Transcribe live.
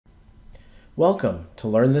Welcome to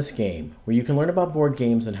Learn This Game, where you can learn about board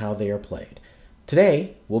games and how they are played.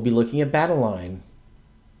 Today, we'll be looking at Battle Line.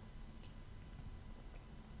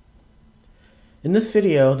 In this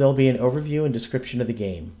video, there'll be an overview and description of the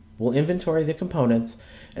game. We'll inventory the components,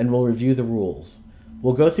 and we'll review the rules.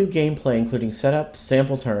 We'll go through gameplay, including setup,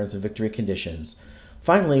 sample turns, and victory conditions.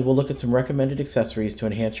 Finally, we'll look at some recommended accessories to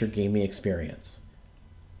enhance your gaming experience.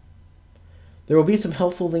 There will be some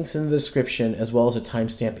helpful links in the description, as well as a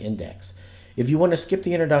timestamp index. If you want to skip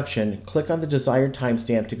the introduction, click on the desired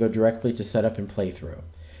timestamp to go directly to setup and playthrough.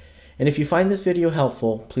 And if you find this video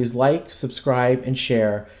helpful, please like, subscribe, and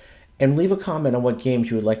share, and leave a comment on what games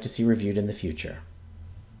you would like to see reviewed in the future.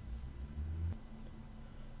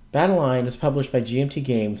 Battle Line is published by GMT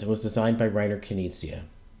Games and was designed by Reiner Knizia.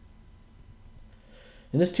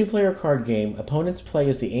 In this two-player card game, opponents play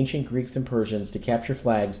as the ancient Greeks and Persians to capture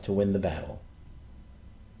flags to win the battle.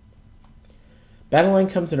 Battle Line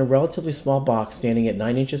comes in a relatively small box standing at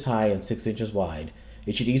 9 inches high and 6 inches wide.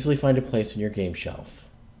 It should easily find a place on your game shelf.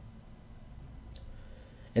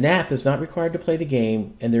 An app is not required to play the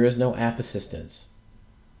game, and there is no app assistance.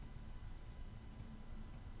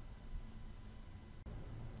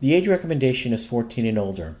 The age recommendation is 14 and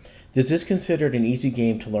older. This is considered an easy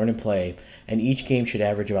game to learn and play, and each game should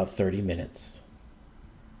average about 30 minutes.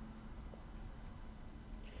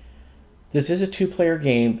 This is a two-player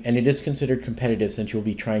game, and it is considered competitive since you'll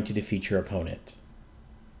be trying to defeat your opponent.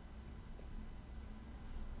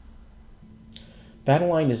 Battle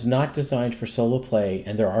Line is not designed for solo play,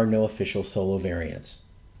 and there are no official solo variants.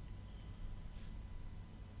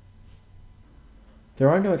 There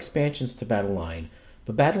are no expansions to Battle Line,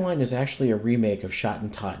 but Battle Line is actually a remake of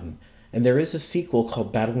Shotten-Totten, and there is a sequel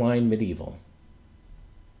called Battle Line Medieval.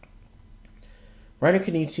 Reiner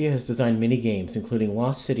Knizia has designed many games, including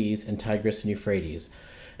Lost Cities and Tigris and Euphrates.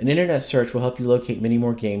 An internet search will help you locate many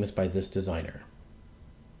more games by this designer.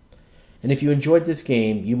 And if you enjoyed this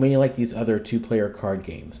game, you may like these other two-player card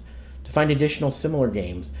games. To find additional similar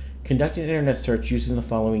games, conduct an internet search using the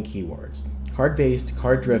following keywords: card-based,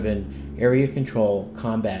 card-driven, area control,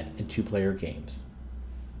 combat, and two-player games.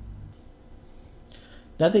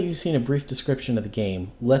 Now that you've seen a brief description of the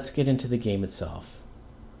game, let's get into the game itself.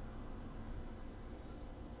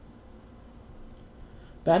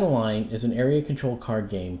 Battle Line is an area control card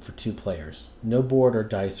game for two players. No board or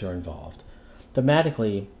dice are involved.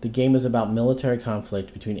 Thematically, the game is about military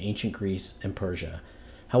conflict between ancient Greece and Persia.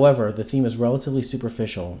 However, the theme is relatively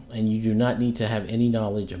superficial, and you do not need to have any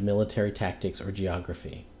knowledge of military tactics or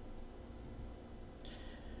geography.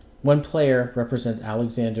 One player represents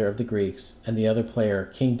Alexander of the Greeks, and the other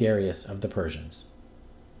player, King Darius of the Persians.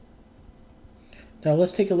 Now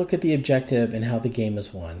let's take a look at the objective and how the game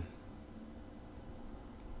is won.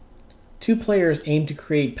 Two players aim to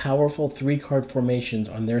create powerful three-card formations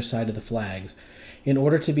on their side of the flags in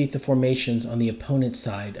order to beat the formations on the opponent's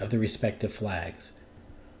side of the respective flags.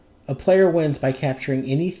 A player wins by capturing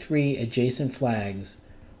any 3 adjacent flags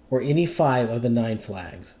or any 5 of the 9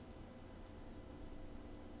 flags.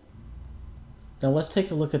 Now let's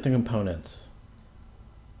take a look at the components.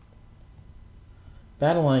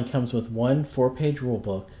 Battle Line comes with one 4-page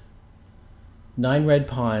rulebook, 9 red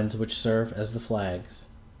pawns which serve as the flags,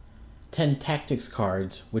 10 tactics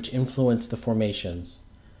cards which influence the formations,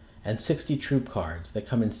 and 60 troop cards that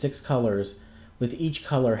come in 6 colors, with each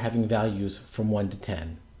color having values from 1 to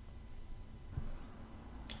 10.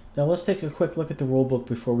 Now let's take a quick look at the rulebook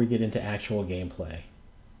before we get into actual gameplay.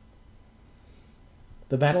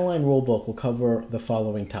 The Battle Line rulebook will cover the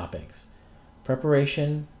following topics: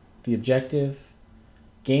 preparation, the objective,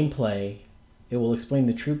 gameplay. It will explain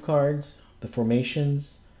the troop cards, the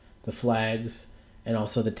formations, the flags, and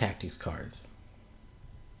also the tactics cards.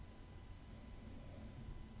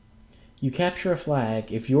 You capture a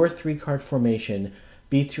flag if your 3-card formation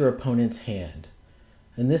beats your opponent's hand.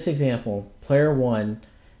 In this example, player 1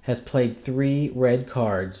 has played 3 red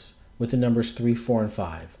cards with the numbers 3, 4, and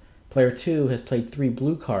 5. Player 2 has played 3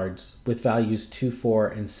 blue cards with values 2, 4,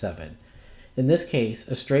 and 7. In this case,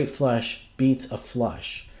 a straight flush beats a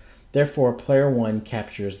flush. Therefore, player 1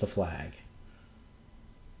 captures the flag.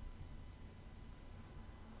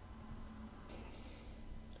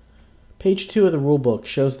 Page 2 of the rulebook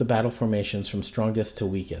shows the battle formations from strongest to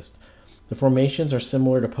weakest. The formations are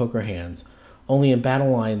similar to poker hands, only in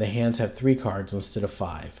Battle Line the hands have 3 cards instead of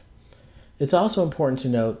 5. It's also important to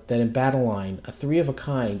note that in Battle Line, a 3 of a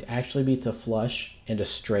kind actually beats a flush and a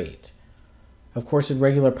straight. Of course, in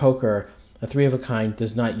regular poker, a 3 of a kind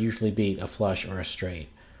does not usually beat a flush or a straight.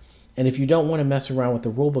 And if you don't want to mess around with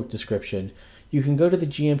the rulebook description, you can go to the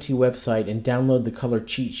GMT website and download the color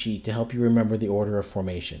cheat sheet to help you remember the order of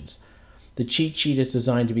formations. The The cheat sheet is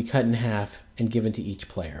designed to be cut in half and given to each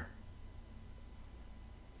player.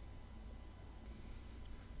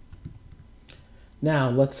 Now,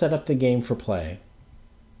 let's set up the game for play.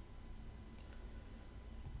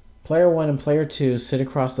 Player 1 and Player 2 sit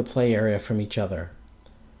across the play area from each other.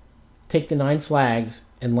 Take the 9 flags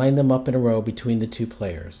and line them up in a row between the 2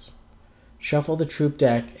 players. Shuffle the troop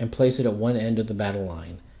deck and place it at one end of the battle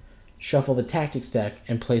line. Shuffle the tactics deck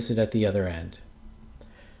and place it at the other end.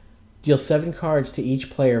 Deal 7 cards to each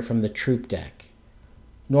player from the troop deck.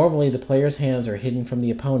 Normally, the player's hands are hidden from the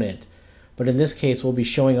opponent, but in this case, we'll be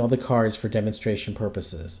showing all the cards for demonstration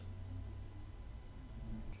purposes.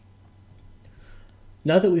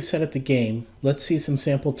 Now that we've set up the game, let's see some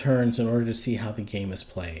sample turns in order to see how the game is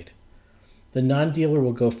played. The non-dealer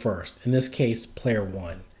will go first, in this case, player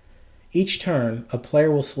 1. Each turn, a player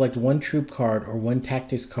will select one troop card or one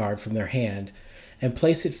tactics card from their hand and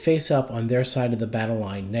place it face up on their side of the battle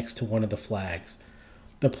line next to one of the flags.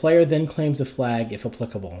 The player then claims a flag if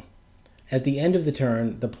applicable. At the end of the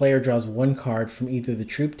turn, the player draws one card from either the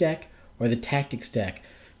troop deck or the tactics deck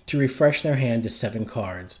to refresh their hand to 7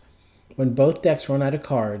 cards. When both decks run out of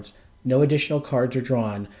cards, no additional cards are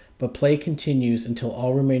drawn, but play continues until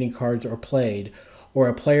all remaining cards are played or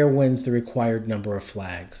a player wins the required number of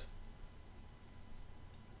flags.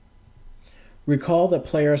 Recall that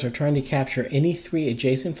players are trying to capture any 3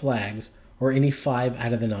 adjacent flags or any 5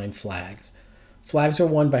 out of the 9 flags. Flags are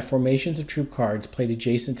won by formations of troop cards played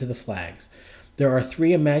adjacent to the flags. There are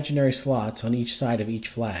 3 imaginary slots on each side of each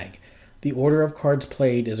flag. The order of cards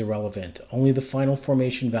played is irrelevant. Only the final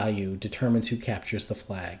formation value determines who captures the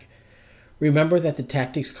flag. Remember that the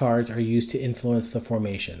tactics cards are used to influence the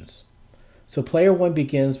formations. So player 1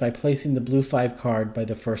 begins by placing the blue 5 card by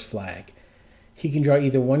the first flag. He can draw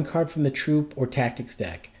either one card from the troop or tactics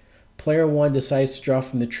deck. Player 1 decides to draw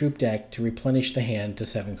from the troop deck to replenish the hand to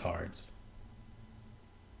 7 cards.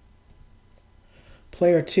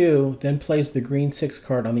 Player 2 then plays the green 6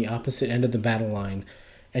 card on the opposite end of the battle line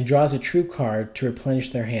and draws a troop card to replenish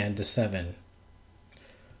their hand to 7.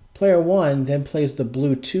 Player 1 then plays the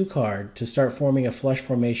blue 2 card to start forming a flush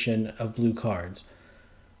formation of blue cards.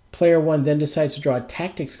 Player 1 then decides to draw a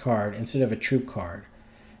tactics card instead of a troop card.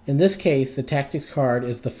 In this case, the tactics card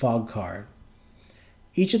is the fog card.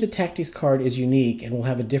 Each of the tactics card is unique and will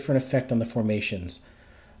have a different effect on the formations.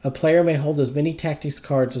 A player may hold as many tactics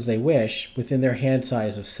cards as they wish within their hand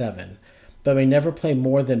size of 7, but may never play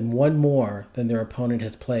more than one more than their opponent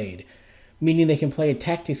has played, meaning they can play a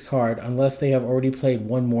tactics card unless they have already played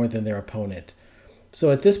one more than their opponent. So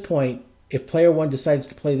at this point, if player 1 decides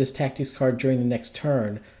to play this tactics card during the next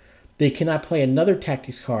turn, they cannot play another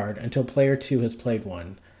tactics card until player 2 has played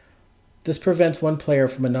one. This prevents one player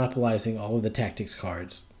from monopolizing all of the tactics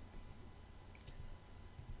cards.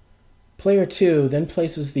 Player 2 then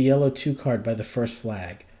places the yellow 2 card by the first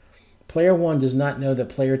flag. Player 1 does not know that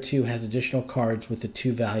player 2 has additional cards with the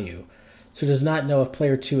 2 value, so does not know if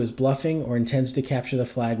player 2 is bluffing or intends to capture the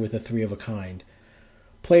flag with a 3 of a kind.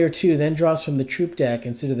 Player 2 then draws from the troop deck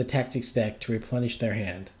instead of the tactics deck to replenish their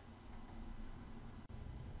hand.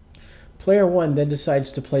 Player 1 then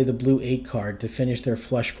decides to play the blue 8 card to finish their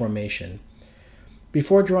flush formation.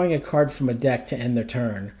 Before drawing a card from a deck to end their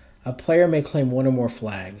turn, a player may claim one or more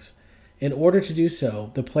flags. In order to do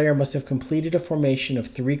so, the player must have completed a formation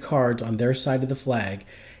of 3 cards on their side of the flag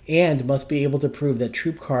and must be able to prove that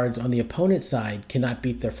troop cards on the opponent's side cannot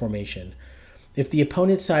beat their formation. If the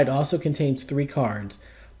opponent's side also contains 3 cards,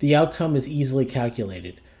 the outcome is easily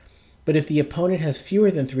calculated. But if the opponent has fewer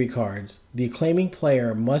than 3 cards, the claiming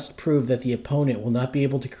player must prove that the opponent will not be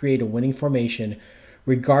able to create a winning formation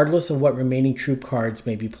regardless of what remaining troop cards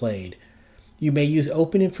may be played. You may use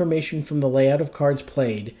open information from the layout of cards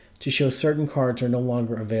played to show certain cards are no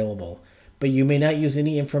longer available, but you may not use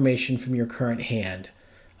any information from your current hand.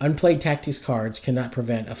 Unplayed tactics cards cannot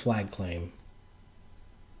prevent a flag claim.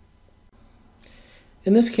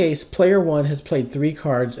 In this case, player 1 has played 3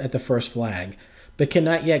 cards at the first flag, but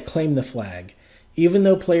cannot yet claim the flag. Even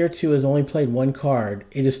though player 2 has only played 1 card,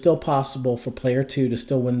 it is still possible for player 2 to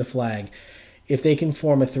still win the flag if they can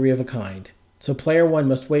form a 3 of a kind. So player 1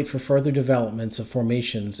 must wait for further developments of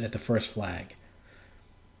formations at the first flag.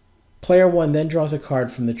 Player 1 then draws a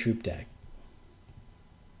card from the troop deck.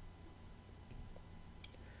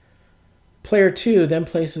 Player 2 then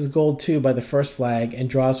places gold 2 by the first flag and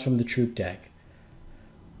draws from the troop deck.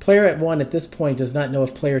 Player 1 at this point does not know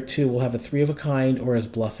if player 2 will have a 3 of a kind or is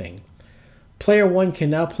bluffing. Player 1 can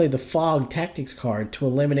now play the fog tactics card to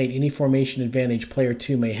eliminate any formation advantage player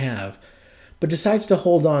 2 may have, but decides to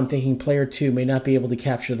hold on thinking player 2 may not be able to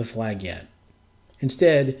capture the flag yet.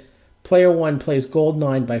 Instead, Player 1 plays gold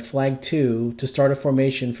 9 by flag 2 to start a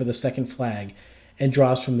formation for the second flag and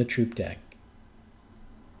draws from the troop deck.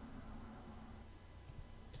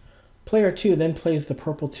 Player 2 then plays the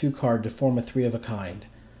purple 2 card to form a 3 of a kind.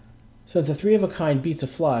 Since a 3 of a kind beats a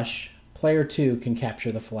flush, player 2 can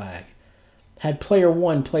capture the flag. Had player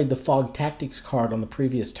 1 played the Fog Tactics card on the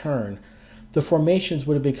previous turn, the formations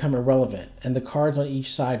would have become irrelevant, and the cards on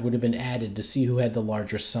each side would have been added to see who had the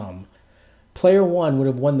larger sum. Player 1 would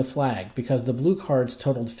have won the flag because the blue cards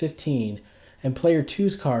totaled 15 and player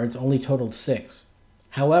 2's cards only totaled 6.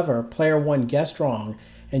 However, player 1 guessed wrong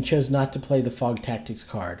and chose not to play the Fog Tactics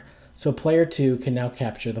card, so player 2 can now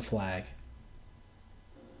capture the flag.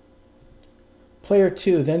 Player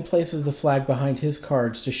 2 then places the flag behind his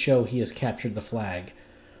cards to show he has captured the flag.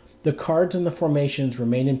 The cards and the formations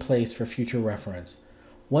remain in place for future reference.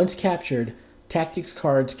 Once captured, tactics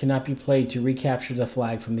cards cannot be played to recapture the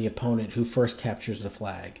flag from the opponent who first captures the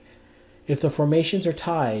flag. If the formations are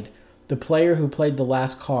tied, the player who played the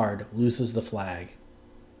last card loses the flag.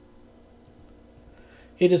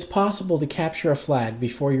 It is possible to capture a flag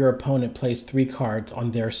before your opponent plays 3 cards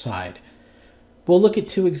on their side. We'll look at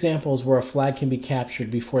 2 examples where a flag can be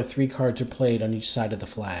captured before 3 cards are played on each side of the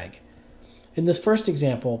flag. In this first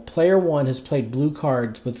example, player 1 has played blue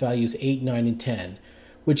cards with values 8, 9, and 10,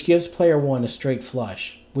 which gives player 1 a straight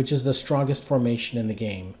flush, which is the strongest formation in the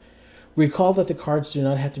game. Recall that the cards do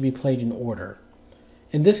not have to be played in order.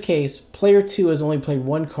 In this case, player 2 has only played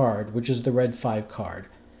 1 card, which is the red 5 card.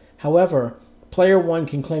 However, player 1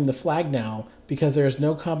 can claim the flag now because there is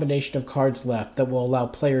no combination of cards left that will allow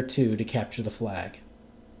player 2 to capture the flag.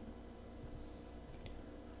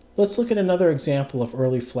 Let's look at another example of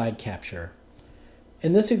early flag capture.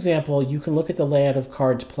 In this example, you can look at the layout of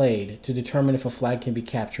cards played to determine if a flag can be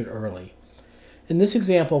captured early. In this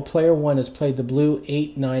example, player 1 has played the blue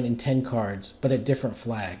 8, 9, and 10 cards, but at different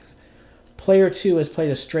flags. Player 2 has played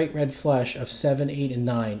a straight red flush of 7, 8, and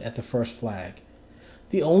 9 at the first flag.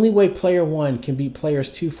 The only way player 1 can beat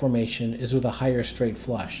player's 2 formation is with a higher straight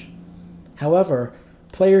flush. However,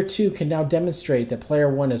 player 2 can now demonstrate that player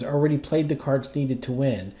 1 has already played the cards needed to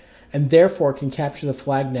win, and therefore can capture the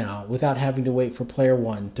flag now without having to wait for player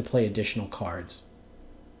 1 to play additional cards.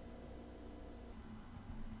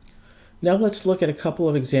 Now let's look at a couple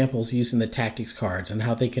of examples using the tactics cards and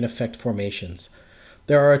how they can affect formations.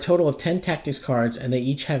 There are a total of 10 tactics cards and they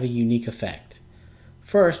each have a unique effect.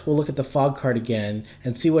 First, we'll look at the fog card again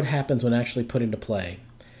and see what happens when actually put into play.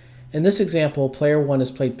 In this example, player 1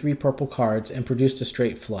 has played 3 purple cards and produced a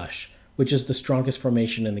straight flush, which is the strongest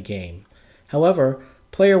formation in the game. However,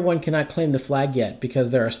 player 1 cannot claim the flag yet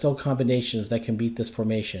because there are still combinations that can beat this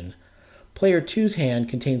formation. Player 2's hand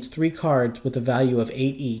contains 3 cards with a value of 8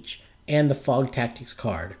 each and the Fog Tactics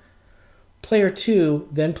card. Player 2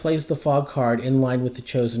 then plays the Fog card in line with the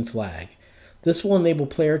chosen flag. This will enable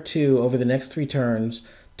player 2 over the next 3 turns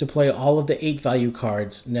to play all of the 8 value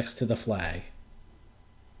cards next to the flag.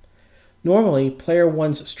 Normally, player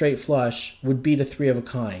 1's straight flush would beat a 3 of a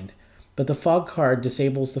kind, but the Fog card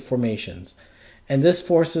disables the formations, and this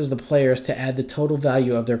forces the players to add the total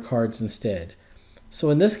value of their cards instead.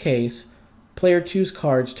 So in this case, player 2's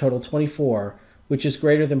cards total 24, which is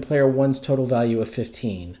greater than player 1's total value of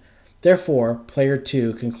 15. Therefore, player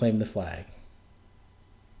 2 can claim the flag.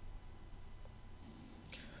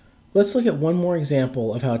 Let's look at one more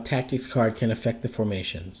example of how a tactics card can affect the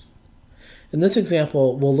formations. In this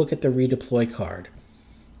example, we'll look at the redeploy card.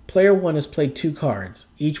 Player 1 has played 2 cards,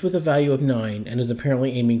 each with a value of 9, and is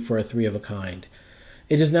apparently aiming for a 3 of a kind.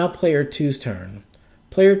 It is now player 2's turn.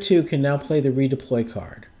 Player 2 can now play the redeploy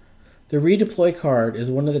card. The redeploy card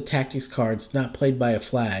is one of the tactics cards not played by a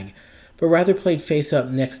flag, but rather played face up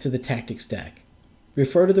next to the tactics deck.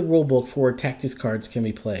 Refer to the rulebook for where tactics cards can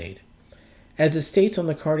be played. As it states on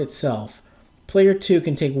the card itself, player 2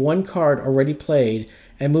 can take 1 card already played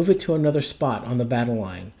and move it to another spot on the battle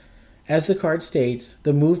line. As the card states,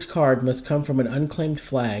 the moved card must come from an unclaimed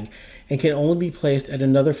flag and can only be placed at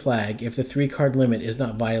another flag if the 3-card limit is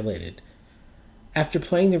not violated. After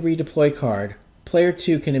playing the redeploy card, player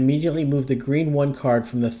 2 can immediately move the green 1 card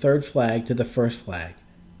from the 3rd flag to the 1st flag.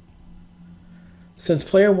 Since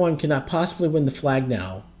player 1 cannot possibly win the flag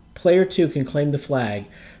now, player 2 can claim the flag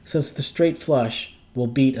since the straight flush will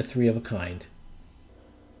beat a 3 of a kind.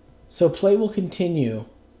 So play will continue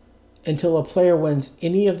until a player wins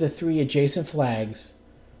any of the 3 adjacent flags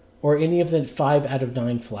or any of the 5 out of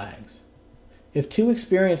 9 flags. If 2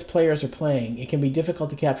 experienced players are playing, it can be difficult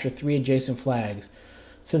to capture 3 adjacent flags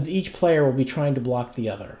since each player will be trying to block the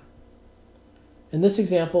other. In this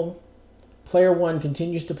example, player 1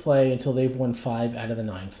 continues to play until they've won 5 out of the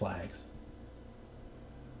 9 flags.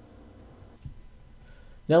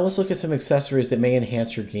 Now let's look at some accessories that may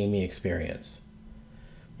enhance your gaming experience.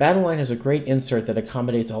 Battleline has a great insert that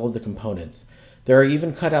accommodates all of the components. There are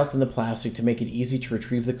even cutouts in the plastic to make it easy to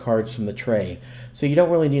retrieve the cards from the tray, so you don't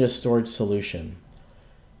really need a storage solution.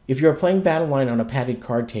 If you are playing Battleline on a padded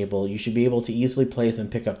card table, you should be able to easily place and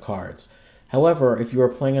pick up cards. However, if you are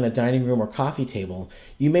playing on a dining room or coffee table,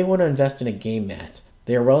 you may want to invest in a game mat.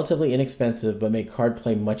 They are relatively inexpensive but make card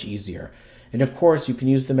play much easier. And of course, you can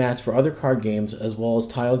use the mats for other card games as well as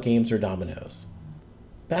tile games or dominoes.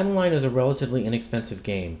 Battleline is a relatively inexpensive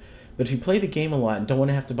game, but if you play the game a lot and don't want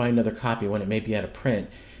to have to buy another copy when it may be out of print,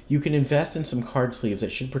 you can invest in some card sleeves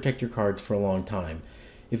that should protect your cards for a long time.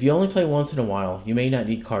 If you only play once in a while, you may not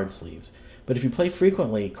need card sleeves, but if you play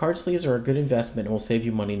frequently, card sleeves are a good investment and will save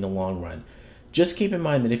you money in the long run. Just keep in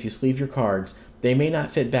mind that if you sleeve your cards, they may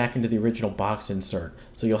not fit back into the original box insert,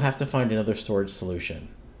 so you'll have to find another storage solution.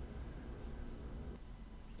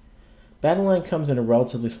 Battleline comes in a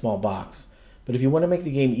relatively small box, but if you want to make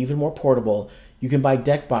the game even more portable, you can buy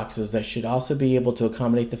deck boxes that should also be able to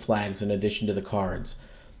accommodate the flags in addition to the cards.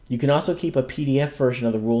 You can also keep a PDF version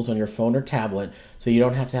of the rules on your phone or tablet so you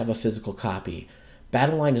don't have to have a physical copy.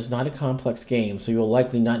 Battleline is not a complex game, so you will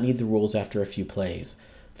likely not need the rules after a few plays.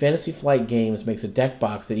 Fantasy Flight Games makes a deck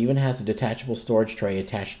box that even has a detachable storage tray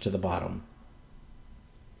attached to the bottom.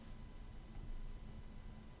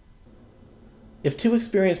 If two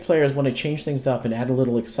experienced players want to change things up and add a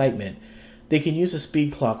little excitement, they can use a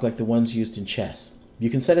speed clock like the ones used in chess. You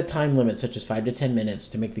can set a time limit such as 5 to 10 minutes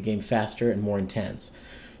to make the game faster and more intense.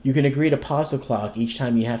 You can agree to pause the clock each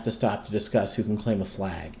time you have to stop to discuss who can claim a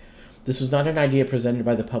flag. This was not an idea presented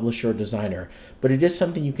by the publisher or designer, but it is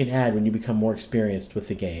something you can add when you become more experienced with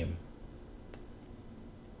the game.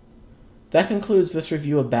 That concludes this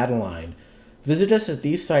review of Battleline. Visit us at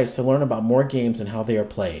these sites to learn about more games and how they are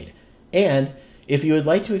played. And if you would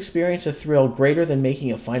like to experience a thrill greater than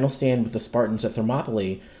making a final stand with the Spartans at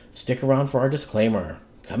Thermopylae, stick around for our disclaimer.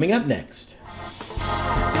 Coming up next.